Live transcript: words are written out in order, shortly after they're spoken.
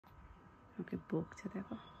ওকে বকছে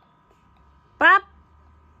দেখো। পাপ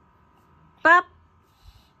পাপ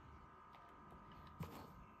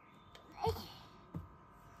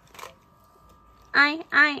I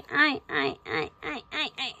I I I I I I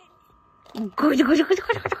I. Good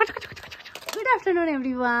afternoon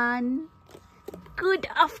everyone, good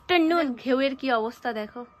afternoon. ঘেউয়ের কি অবস্থা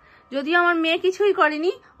দেখো। যদিও আমার মেয়ে কিছুই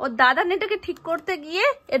করেনি, ওর দাদা নেটাকে ঠিক করতে গিয়ে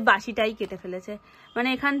এর বাসিটাই কেটে ফেলেছে। মানে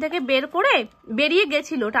এখান থেকে বের করে বেরিয়ে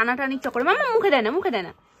গেছিল টানাটানির চক্করে। মামা মুখে দেয় না, মুখে দেয়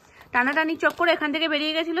না। টানাটানির চক্করে এখান থেকে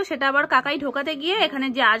বেরিয়ে গেছিল, সেটা আবার কাকাই ঢোকাতে গিয়ে এখানে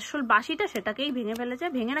যে আসল বাসিটা সেটাকেই ভেঙে ফেলেছে।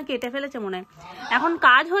 ভেঙে না কেটে ফেলেছে মনে হয়। এখন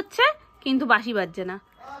কাজ হচ্ছে কিন্তু বাসি বাজছে না।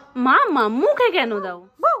 মা মা মুখে কেন দাও?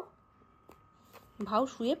 বউ ভাউ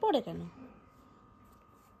শুয়ে পড়ে কেন?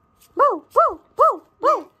 বউ বউ বউ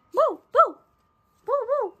বউ বউ বউ বউ বউ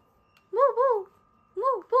বউ বউ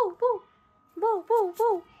বউ বউ বউ বউ বউ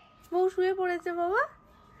বউ বউ শুয়ে পড়েছে বাবা,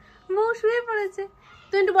 বউ শুয়ে পড়েছে।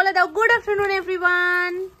 তুমি একটু বলে দাও good afternoon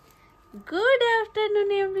everyone, good afternoon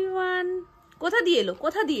everyone. কোথা দিয়ে এলো,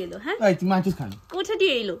 কোথা দিয়ে এলো? হ্যাঁ কোথা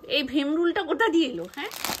দিয়ে এলো? এই ভীমরুলটা কোথা দিয়ে এলো? হ্যাঁ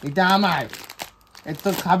এটা আমার, এত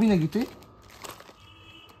খাবি নাকি তুই?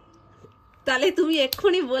 তাহলে তুমি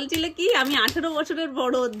এক্ষুনি বলছিলে কি আমি 18 বছরের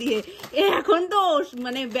বড় দিয়ে, এখন তো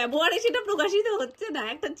মানে ব্যবহারে সেটা প্রকাশিত হচ্ছে না।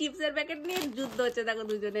 একটা চিপসের প্যাকেট নিয়ে যুদ্ধ হচ্ছে দেখো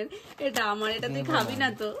দুজনের। এটা আমার, এটা তুই খাবি না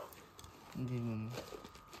তো?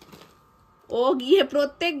 ও গিয়ে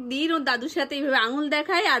প্রত্যেক দিন ওর দাদুর সাথে এইভাবে আঙুল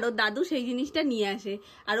দেখায়, আর ওর দাদু সেই জিনিসটা নিয়ে আসে।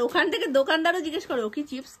 আর ওখান থেকে দোকানদারও জিজ্ঞেস করে ও কি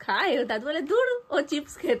চিপস খায়? ওর দাদু বলে ধুর, ও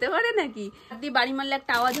চিপস খেতে পারে নাকি। দিয়ে বাড়ি মারলে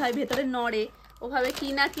একটা আওয়াজ হয়, ভেতরে নড়ে, ওভাবে কি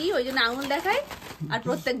না কি, ওই জন্য আঙুল দেখায়। আর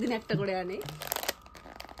প্রত্যেক দিন একটা করে আনে।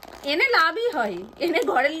 এনে লাভই হয়, এনে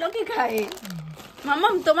ঘরের লোকই খায়। মামা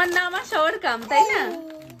তোমার না আমার সবার কাম, তাই না?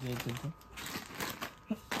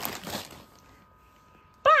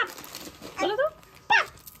 বলো তো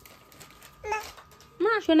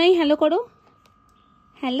মা শোনাই হ্যালো করো,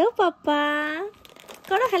 হ্যালো পাপা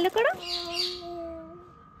করো, হ্যালো করো।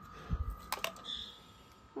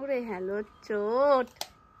 ওরে হ্যালো চোট।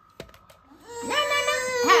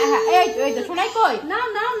 হ্যাঁ হ্যাঁ এই তো শোনাই কই? নাও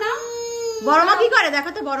নাও নাও। বড় মা কি করে দেখো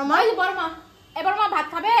তো? বড় মা, বড় মা, এবার মা ভাত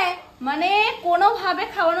খাবে? মানে কোনোভাবে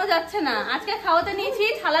খাওয়ানো যাচ্ছে না। আজকে খাওয়াতে নিয়েছি,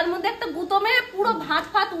 থালার মধ্যে একটা গুঁতো মেরে পুরো ভাত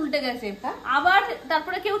ফাত উল্টে গেছে। আবার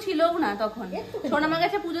তারপরে কেউ ছিলও না তখন। সোনামা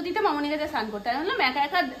গেছে পুজো দিতে, মামনি গেছে স্নান করতে। আমি বললাম একা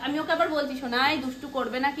একা, আমি ওকে আবার বলছি সোনাই দুষ্টু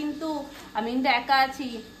করবে না কিন্তু, আমি কিন্তু একা আছি।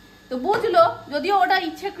 তো বুঝলো, যদিও ওটা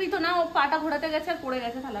ইচ্ছাকৃত না, ও পাটা ঘোরাতে গেছে আর পড়ে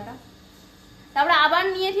গেছে থালাটা। তারপরে আবার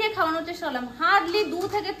নিয়ে ঠিয়ে খাওয়ানোর চেষ্টা করলাম। হার্ডলি 2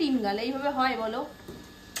 থেকে 3 গাল, এইভাবে হয় বলো?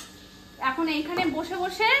 এখন এইখানে বসে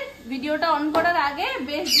বসে ভিডিওটা অন করার আগে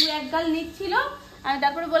বেশ 2-1 গাল নিচ্ছিল। আমি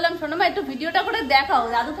তারপরে বললাম শোনো মা একটু ভিডিওটা করে দেখাও,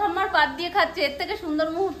 দাদু ঠাম্মার পাত দিয়ে খাচ্ছে, এর থেকে সুন্দর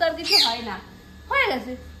মুহূর্ত আর কিছু হয় না। হয়ে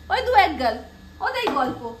গেছে ওই 2-1 গাল, ওদের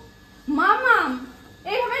গল্প। মামাম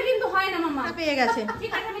এইভাবে কিন্তু হয় না। মামা পেয়ে গেছে,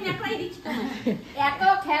 ঠিক আছে আমি নেকড়াই দিচ্ছি তোমায়। এত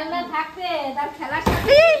খেলনা থাকতে তার খেলার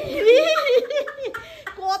সাথে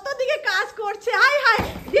কত দিকে কাজ করছে। হাই হাই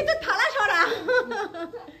কিন্তু থালা সরা।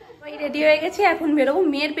 ওই রেডি হয়ে গেছে, এখন বেরোবো।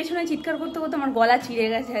 মেয়ের পেছনে চিৎকার করতে করতে আমার গলা চিড়ে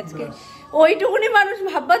গেছে আজকে। ওইটুকুনি মানুষ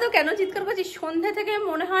ভাববা তো কেন চিৎকার করছি। সন্ধ্যে থেকে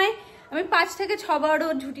মনে হয় আমি 5 থেকে 6 বার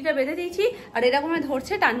ওর ঝুঁটিটা বেঁধে দিয়েছি, আর এরকম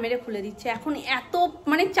ধরছে, টান মেরে খুলে দিচ্ছে। এখন এত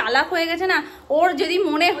মানে চালাক হয়ে গেছে না, ওর যদি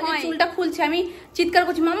মনে হয় চুলটা খুলছে, আমি চিৎকার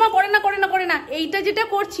করছি মামা করে না করে না করে না। এইটা যেটা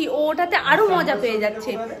করছি ও ওটাতে আরো মজা পেয়ে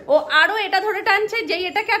যাচ্ছে, ও আরো এটা ধরে টানছে, যেই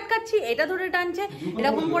এটাকে আটকাচ্ছি এটা ধরে টানছে।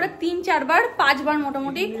 এরকম করে 3-4 বার 5 বার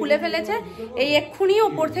মোটামুটি খুলে ফেলেছে। এই এক্ষুনি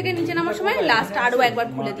ওপর থেকে নিচে নামার সময় লাস্ট আরো একবার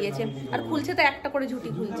খুলে দিয়েছে। আর খুলছে তো একটা করে ঝুঁটি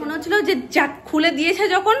খুলছে। মনে হচ্ছিল যে যাক খুলে দিয়েছে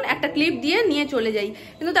যখন একটা ক্লিপ দিয়ে নিয়ে চলে যাই,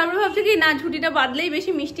 কিন্তু তারপরে ভাবছি কি না ঝুঁটিটা বাঁধলেই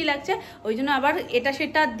বেশি মিষ্টি লাগছে, ওই জন্য আবার এটা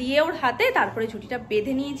সেটা দিয়ে ওর হাতে তারপরে ঝুঁটিটা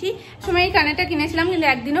বেঁধে নিয়েছি। সময় এই কানেরটা কিনেছিলাম কিন্তু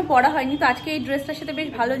একদিনও পরা হয়নি, তো আজকে এই ড্রেসটার সাথে বেশ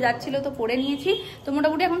ভালো যাচ্ছিল তো পরে নিয়েছি। তো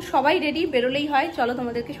মোটামুটি এখন সবাই রেডি, বেরোলেই হয়। চলো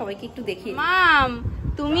তোমাদেরকে সবাইকে একটু দেখি। মাম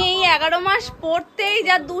তুমি এই 11 মাস পরতেই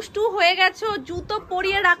যা দুষ্টু হয়ে গেছো, জুতো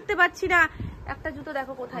পরিয়ে রাখতে পারছি না। একটা জুতো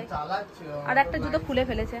দেখো কোথায়, আর একটা জুতো খুলে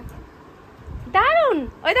ফেলেছে। দারুন,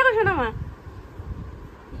 ওই দেখো শোনো মা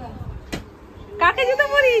কাকে জুতো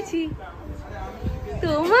পরিয়েছি,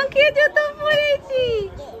 তোমাকে জুতো পরিয়েছি।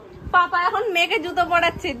 পাপা এখন মেয়েকে জুতো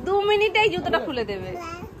পরাচ্ছে, 2 মিনিটেই জুতোটা খুলে দেবে।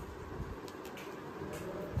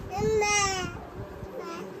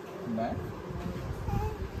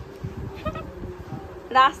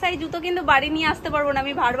 রাস্তায় জুতো কিন্তু বাড়ি নিয়ে আসতে পারবো না,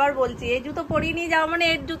 আমি বারবার বলছি। এই জুতো পরিয়ে নিয়ে যাওয়া মানে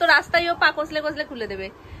এর জুতো রাস্তায় ও পা কসলে কসলে খুলে দেবে।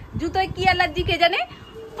 জুতোয় কি অ্যালার্জি কে জানে।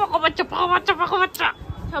 পাকা বাচ্চা পাকা বাচ্চা পাকা বাচ্চা।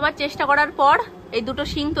 সবার চেষ্টা করার পর এই দুটো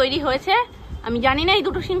শিং তৈরি হয়েছে। আমি জানি না এই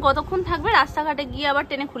দুটো শিং কতক্ষণ থাকবে, রাস্তাঘাটে গিয়ে আবার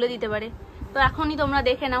টেনে খুলে দিতে পারে। তো এখনই তোমরা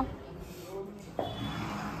দেখে নাও।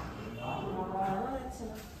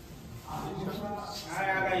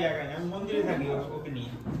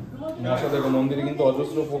 মশা দেখো মন্দিরে কিন্তু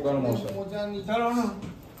অজস্র প্রকার মশা। চলো না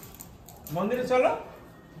মন্দিরে চলো।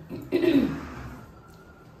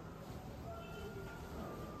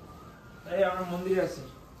 এই আমরা মন্দিরে আছি।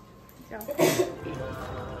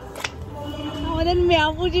 আমাদের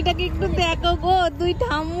মেয়াপুজিটাকে একটু দেখো গো, দুই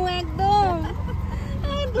ঠাম্মু একদম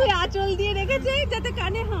দুই আঁচল দিয়ে রেখেছে যাতে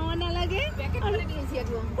কানে হাওয়া না লাগে।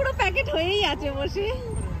 পুরো প্যাকেট হয়েই আছে বসে।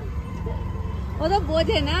 ও তো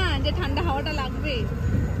বোঝে না যে ঠান্ডা হাওয়াটা লাগবে,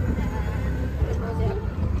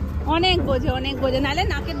 অনেক বোঝে নাহলে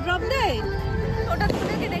নাকের ড্রপ দেয়। ওটা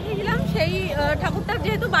তোদেরকে দেখিয়েছিলাম, সেই ঠাকুরটা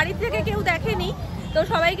যেহেতু বাড়ি থেকে কেউ দেখেনি তো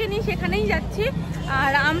সবাইকে নিয়ে সেখানেই যাচ্ছি।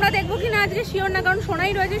 আর আমরা দেখবো কিনা আজকে শিওর না, কারণ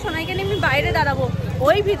সোনাই রয়েছে, সোনাইকে নিয়ে আমি বাইরে দাঁড়াবো।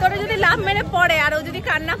 ওই ভিতরে যদি লাভ মেরে পড়ে আর ও যদি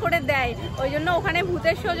কান্না করে দেয়, ওই জন্য ওখানে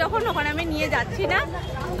ভূতের শো যখন, ওখানে আমি নিয়ে যাচ্ছি না,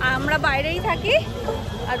 আমরা বাইরেই থাকি।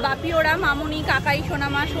 আর বাপি ওরা, মামুনি, কাকাই,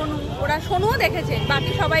 সোনামা, সোনু, ওরা সোনুও দেখেছে,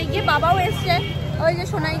 বাকি সবাই গিয়ে, বাবাও এসছে ওই যে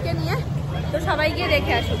সোনাইকে নিয়ে, তো সবাই গিয়ে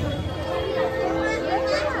দেখে আসুক।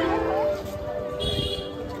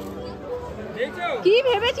 কি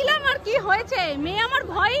ভেবেছিলাম আর কি হয়েছে, মেয়ে আমার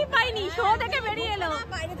ভয়ই পাইনি, শো দেখে বেরিয়ে এলো।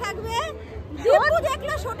 বাইরে থাকবে,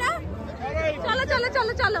 দেখলো শোটা। চলো চলো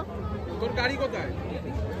চলো চলো। তোর গাড়ি কোথায়?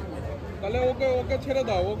 তাহলে ওকে ছেড়ে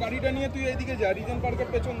দাও, ও গাড়িটা নিয়ে তুই এইদিকে যা, রিজন পার্কের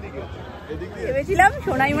পেছন দিকে। ভেবেছিলাম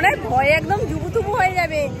সোনাই মনে হয় ভয়ে একদম জুবুথুবু হয়ে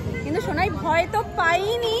যাবে, কিন্তু সোনাই ভয় তো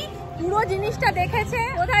পাইনি, পুরো জিনিসটা দেখেছে,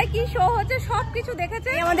 কোথায় কি শো হচ্ছে সবকিছু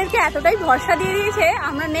দেখেছে। আমাদেরকে এতটাই ভরসা দিয়ে দিয়েছে,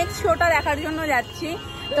 আমরা নেক্সট শোটা দেখার জন্য যাচ্ছি।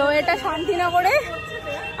 তো এটা শান্তিনগরে।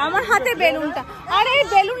 আমার হাতে বেলুনটা, আর এই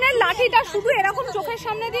বেলুনের লাঠিটা শুধু এরকম চোখের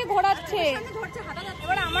সামনে দিয়ে ঘোরাচ্ছে।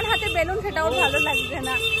 এবার আমার হাতে বেলুন, সেটা ওর ভালো লাগছে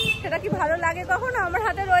না। সেটা কি ভালো লাগে কখনো? আমার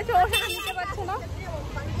হাতে রয়েছে, ও সেটা নিতে পারছে না।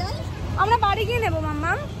 আমরা বাড়ি গিয়ে নেবো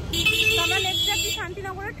মাম্মা। আমরা নেক্সট যাচ্ছি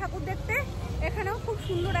শান্তিনগরের ঠাকুর দেখতে, এখানেও খুব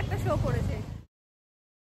সুন্দর একটা শো করেছে।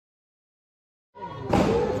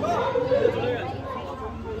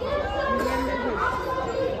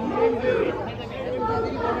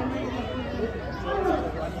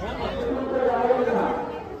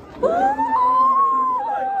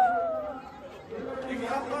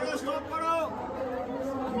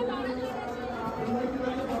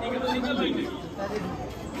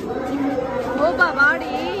 ও বাবা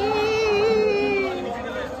রে,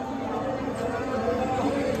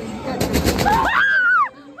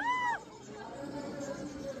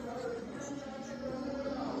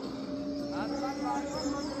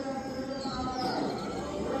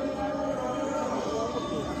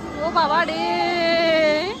 ও বাবা রে,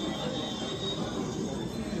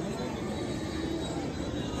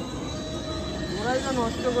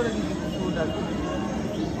 নষ্ট করে দিচ্ছি।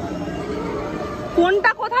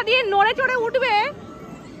 কোনটা কোথা দিয়ে নড়ে চড়ে উঠবে?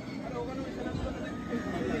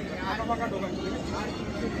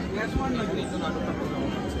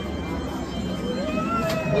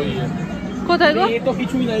 কোথায় গো? তো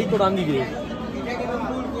কিছুই নাই তো ডান দিকে।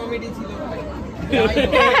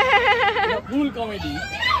 ফুল কমেডি।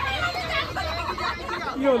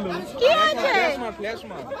 কি হলো? কি আছে? ফ্ল্যাশ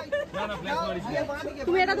মার। না না ফ্ল্যাশ মারিস না।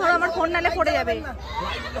 তুমি এটা ধরো, আমার ফোন নালে পড়ে যাবে।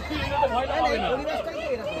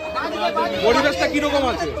 পরিবেশটা কিরকম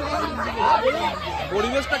আছে?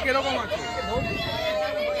 পরিবেশটা কিরকম আছে?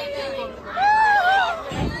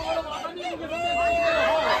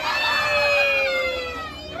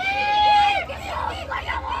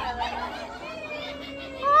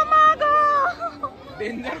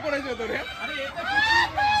 ডেঞ্জার করেছে তোরে।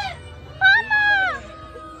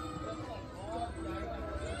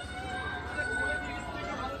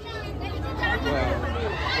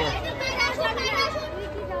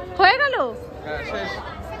 হয়ে গেল, হ্যাঁ শেষ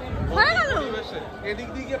হয়ে গেল। এদিক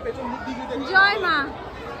দিকে পেছন দিক দিকে দেখো। জয় মা।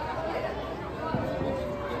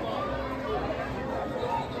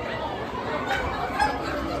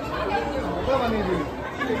 বানিয়ে দিবি।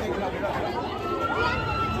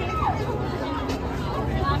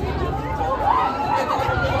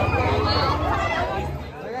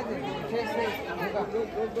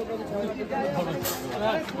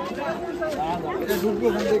 এটা ঢুকবো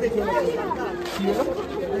ওখান থেকে চলে যাবো। কি হলো?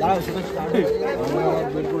 দাঁড়াও সেটা স্টার্ট হবে। আমরা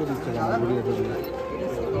বের করে দিচ্ছি আমরা ঘুরিয়ে ধরে।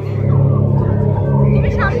 তুমি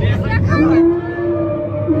সামনে দেখাও।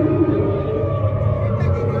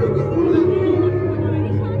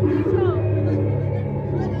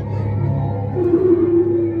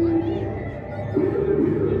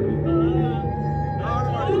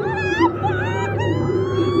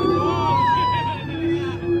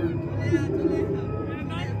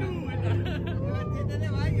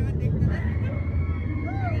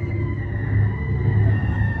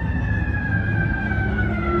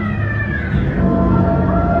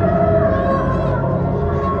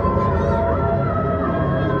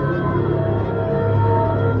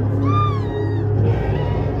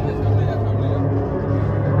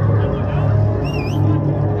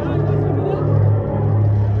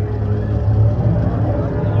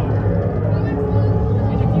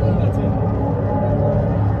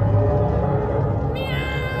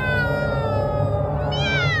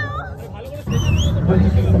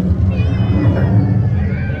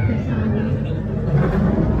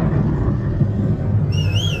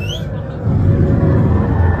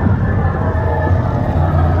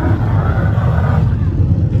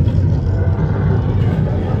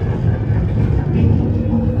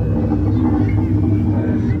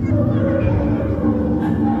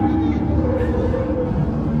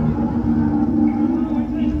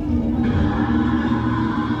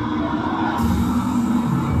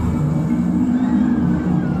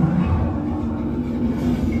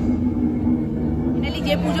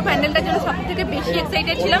 বেশি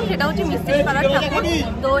এক্সাইটেড ছিলাম সেটা হচ্ছে মিস্ত্রি পাড়ার ঠাকুর।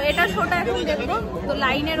 তো এটা শোটা এখন দেখবো, তো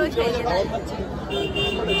লাইনে রয়েছে।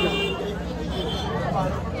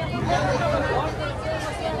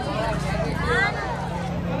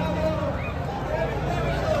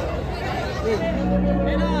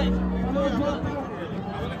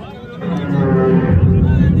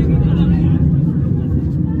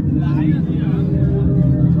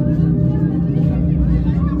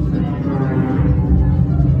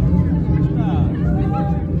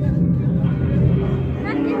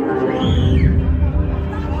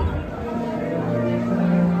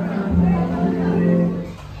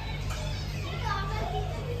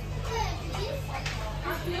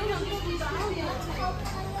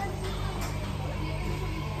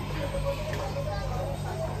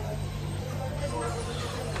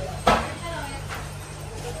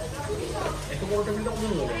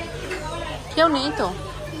 কেউ নেই তো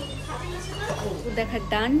দেখা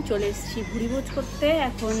ডান। চলে এসেছি ভুড়িভোজ করতে।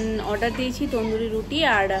 এখন অর্ডার দিয়েছি তন্দুরি রুটি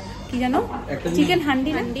আর কি জানো চিকেন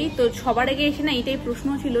হান্ডি। তো সবার আগে এসে না এটাই প্রশ্ন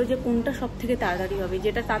ছিল যে কোনটা সব থেকে তাড়াতাড়ি হবে,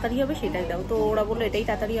 যেটা তাড়াতাড়ি হবে সেটাই দাও। তো ওরা বললো এটাই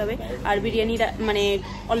তাড়াতাড়ি হবে। আর বিরিয়ানি মানে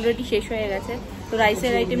অলরেডি শেষ হয়ে গেছে, তো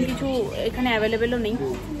রাইসের আইটেম কিছু এখানে অ্যাভেলেবেলও নেই।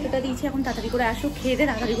 সেটা দিয়েছি, এখন তাড়াতাড়ি করে আসো, খেয়ে দিয়ে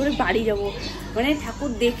তাড়াতাড়ি করে বাড়ি যাবো। মানে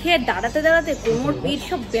ঠাকুর দেখে দাঁড়াতে দাঁড়াতে কোমর পিঠ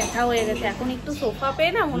সব ব্যথা হয়ে গেছে। এখন একটু সোফা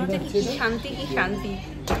পেয়ে না মনে হচ্ছে কি শান্তি, কি শান্তি।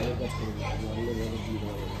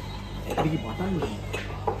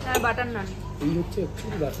 হ্যাঁ বাটার নান,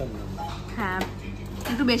 হ্যাঁ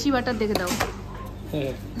একটু বেশি বাটার দেখে দাও।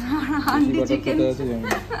 হান্ডি চিকেন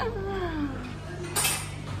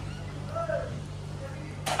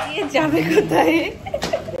যাবে কোথায়,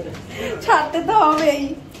 ছাড়তে তো হবেই।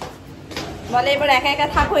 বলে এবার একা একা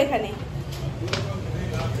থাকো এখানে।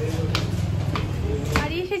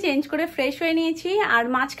 চেঞ্জ করে ফ্রেশ হয়ে নিয়েছি। আর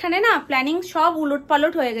মাঝখানে না প্ল্যানিং সব উলট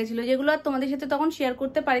পালট হয়ে গেছিল, যেগুলো আর তোমাদের সাথে তখন শেয়ার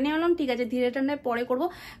করতে পারিনি। বললাম ঠিক আছে ধীরে টান্ডায় পরে করবো,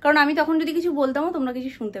 কারণ আমি তখন যদি কিছু বলতামও তোমরা কিছু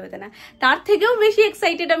শুনতে পেতে না। তার থেকেও বেশি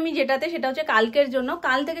এক্সাইটেড আমি যেটাতে, সেটা হচ্ছে কালকের জন্য।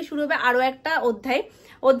 কাল থেকে শুরু হবে আরো একটা অধ্যায়।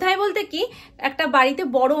 অধ্যায় বলতে কি, একটা বাড়িতে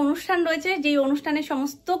বড় অনুষ্ঠান রয়েছে, যেই অনুষ্ঠানের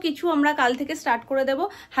সমস্ত কিছু আমরা কাল থেকে স্টার্ট করে দেব।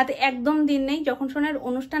 হাতে একদম দিন নেই। যখন সোনার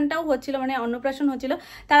অনুষ্ঠানটাও হচ্ছিল, মানে অন্নপ্রাশন হচ্ছিল,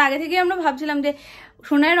 তার আগে থেকেই আমরা ভাবছিলাম যে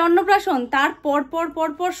সোনার অন্নপ্রাশন, তার পর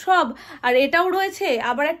সব, আর এটাও রয়েছে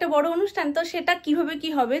আবার একটা বড় অনুষ্ঠান, তো সেটা কিভাবে কি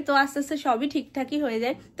হবে। তো আস্তে আস্তে সবই ঠিকঠাকই হয়ে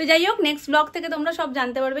যায়। তো যাই হোক, নেক্সট ব্লগ থেকে তোমরা সব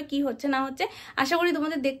জানতে পারবে কি হচ্ছে না হচ্ছে। আশা করি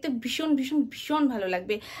তোমাদের দেখতে ভীষণ ভীষণ ভীষণ ভালো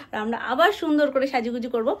লাগবে, আর আমরা আবার সুন্দর করে সাজুগুজু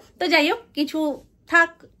করবো। তো যাই হোক, কিছু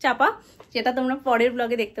থাক চাপা, যেটা তোমরা পরের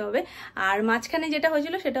ব্লগে দেখতে পাবে। আর মাঝখানে যেটা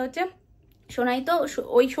হয়েছিল সেটা হচ্ছে সোনাই তো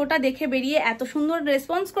ওই শোটা দেখে বেরিয়ে এত সুন্দর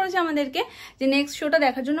রেসপন্স করেছে আমাদেরকে যে নেক্সট শোটা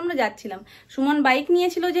দেখার জন্য আমরা যাচ্ছিলাম। সুমন বাইক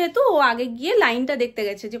নিয়েছিল যেহেতু, ও আগে গিয়ে লাইনটা দেখতে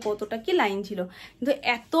গেছে যে কতটা কি লাইন ছিল। কিন্তু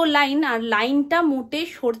এত লাইন, আর লাইনটা মোটে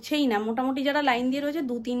সরছেই না। মোটামুটি যারা লাইন দিয়ে রয়েছে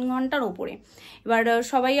 2-3 ঘন্টার ওপরে। এবার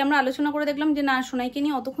সবাই আমরা আলোচনা করে দেখলাম যে না, সোনাইকে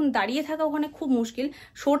নিয়ে অতক্ষণ দাঁড়িয়ে থাকা ওখানে খুব মুশকিল।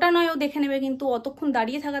 শোটা নয় ও দেখে নেবে, কিন্তু অতক্ষণ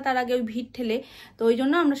দাঁড়িয়ে থাকা তার আগে ওই ভিড় ঠেলে। তো ওই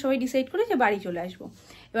জন্য আমরা সবাই ডিসাইড করি যে বাড়ি চলে আসবো।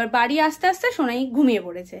 এবার বাড়ি আসতে আসতে সোনাই ঘুমিয়ে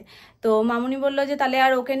পড়েছে। তো মামুনি বললো যে তাহলে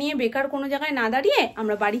আর ওকে নিয়ে বেকার কোনো জায়গায় না দাঁড়িয়ে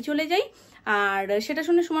আমরা বাড়ি চলে যাই। আর সেটা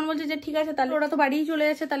শুনে সুমন বলছে যে ঠিক আছে, তাহলে ওরা তো বাড়িই চলে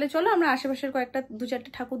যাচ্ছে, তাহলে চলো আমরা আশেপাশের কয়েকটা 2-4টে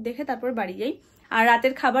ঠাকুর দেখে তারপর বাড়ি যাই। আর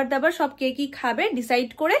রাতের খাবার দাবার সব কে কি খাবে ডিসাইড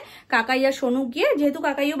করে কাকাই আর সোনু গিয়ে, যেহেতু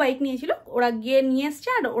কাকাইও বাইক নিয়েছিল, ওরা গিয়ে নিয়ে এসছে।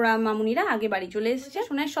 আর ওরা মামুনিরা আগে বাড়ি চলে এসেছে।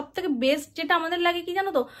 সোনার সব থেকে বেস্ট যেটা আমাদের লাগে কি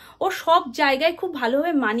জানো তো, ও সব জায়গায় খুব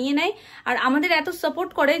ভালোভাবে মানিয়ে নেয়। আর আমাদের এত সাপোর্ট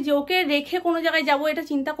করে যে ওকে রেখে কোনো জায়গায় যাবো এটা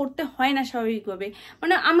চিন্তা করতে হয় না স্বাভাবিকভাবে।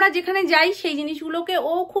 মানে আমরা যেখানে যাই সেই জিনিসগুলোকে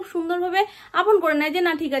ও খুব সুন্দরভাবে আপন করে নেয়, যে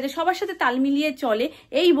না ঠিক আছে সবার সাথে তাল মিলিয়ে চলে।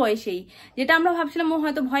 এই বয়সেই যেটা আমরা ভাবছিলাম ও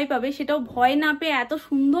হয়তো ভয় পাবে, সেটাও ভয় না পেয়ে এত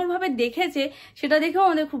সুন্দরভাবে দেখেছে, সেটা দেখেও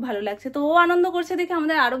আমাদের খুব ভালো লাগছে। তো ও আনন্দ করছে দেখে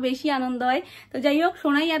আমাদের আরো বেশি আনন্দ হয়। তো যাই হোক,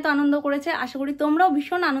 সোনাই এত আনন্দ করেছে, আশা করি তোমরাও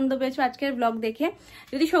ভীষণ আনন্দ পেয়েছো আজকের ব্লগ দেখে।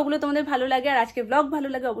 যদি শোগুলো তোমাদের ভালো লাগে আর আজকের ব্লগ ভালো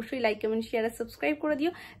লাগে, অবশ্যই লাইক কমেন্ট শেয়ার আর সাবস্ক্রাইব করে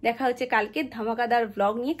দিও। দেখা হচ্ছে কালকে ধামাকাদার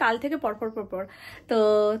ব্লগ নিয়ে, কাল থেকে পরপর। তো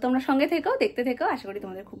তোমরা সঙ্গে থেকো, দেখতে থেকো, আশা করি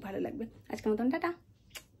তোমাদের খুব ভালো লাগবে। আজকের মতন টাটা।